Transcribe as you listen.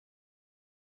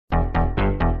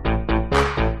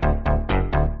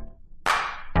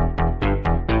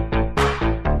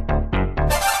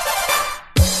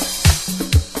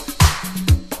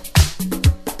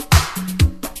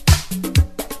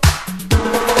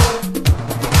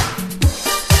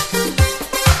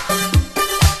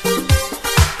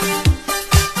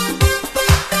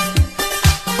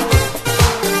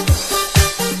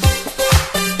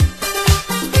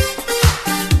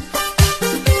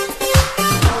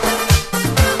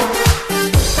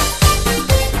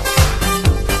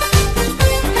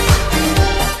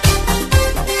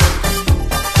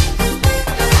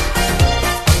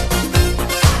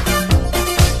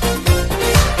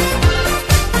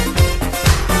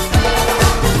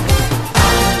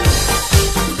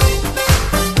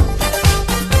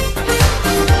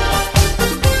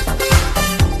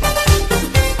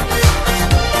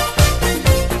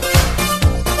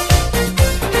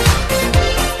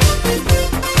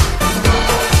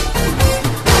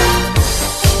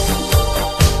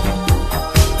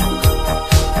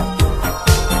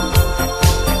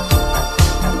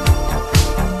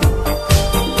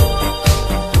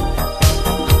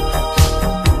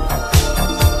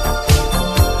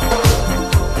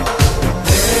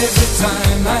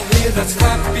that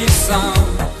happy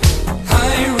sound.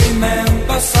 I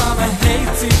remember summer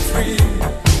 '83.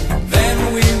 Then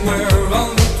we were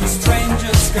only two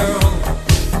strangers, girl,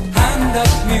 and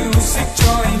that music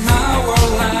joined our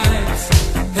lives.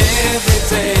 Every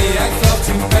day I felt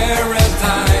in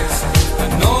paradise,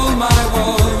 and all my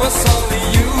world was only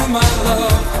you, my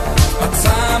love. But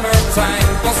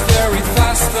summertime was very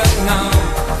fast and now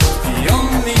the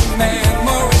only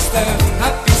memories that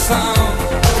happy sound.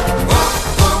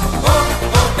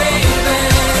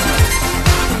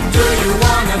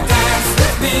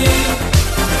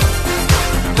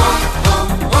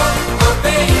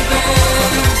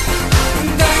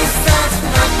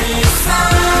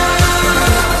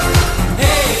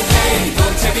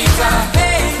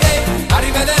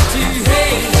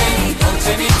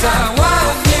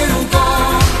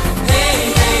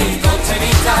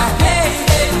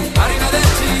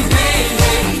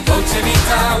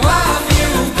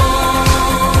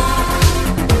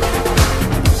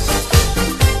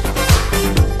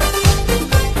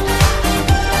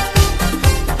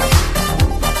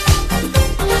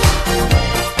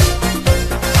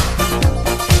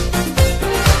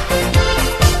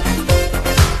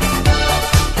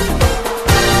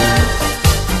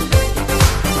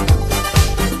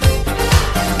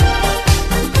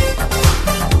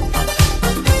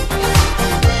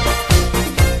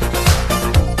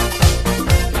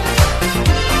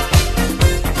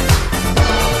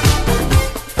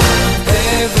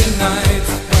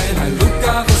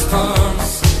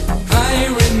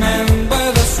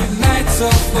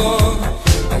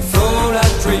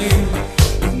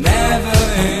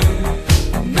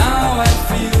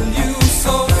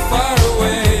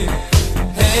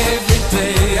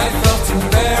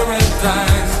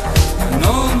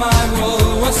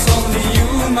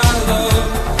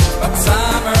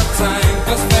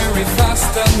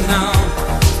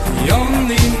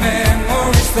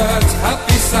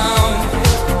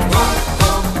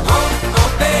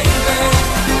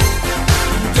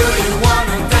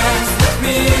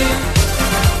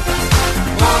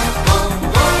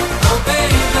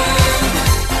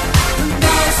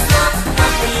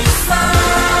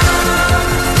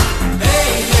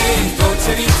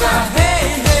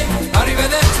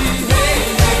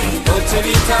 Dolce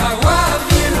Vita, where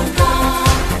you go?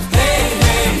 Hey,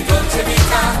 hey, Dolce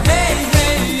Vita, hey,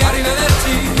 hey,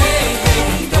 arrivederci, hey,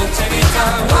 hey, Dolce Vita,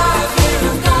 where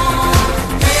you go?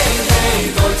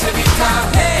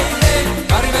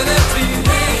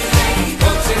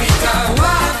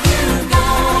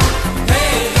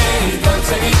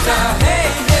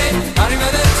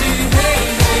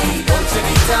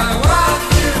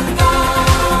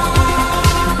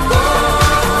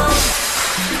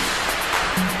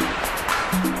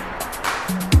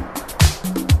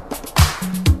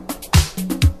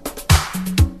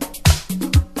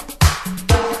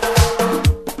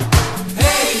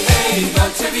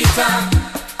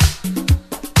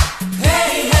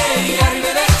 Hey, hey,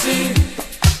 arrivederci.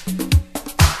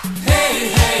 Hey,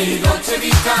 hey, Dolce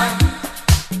Vita.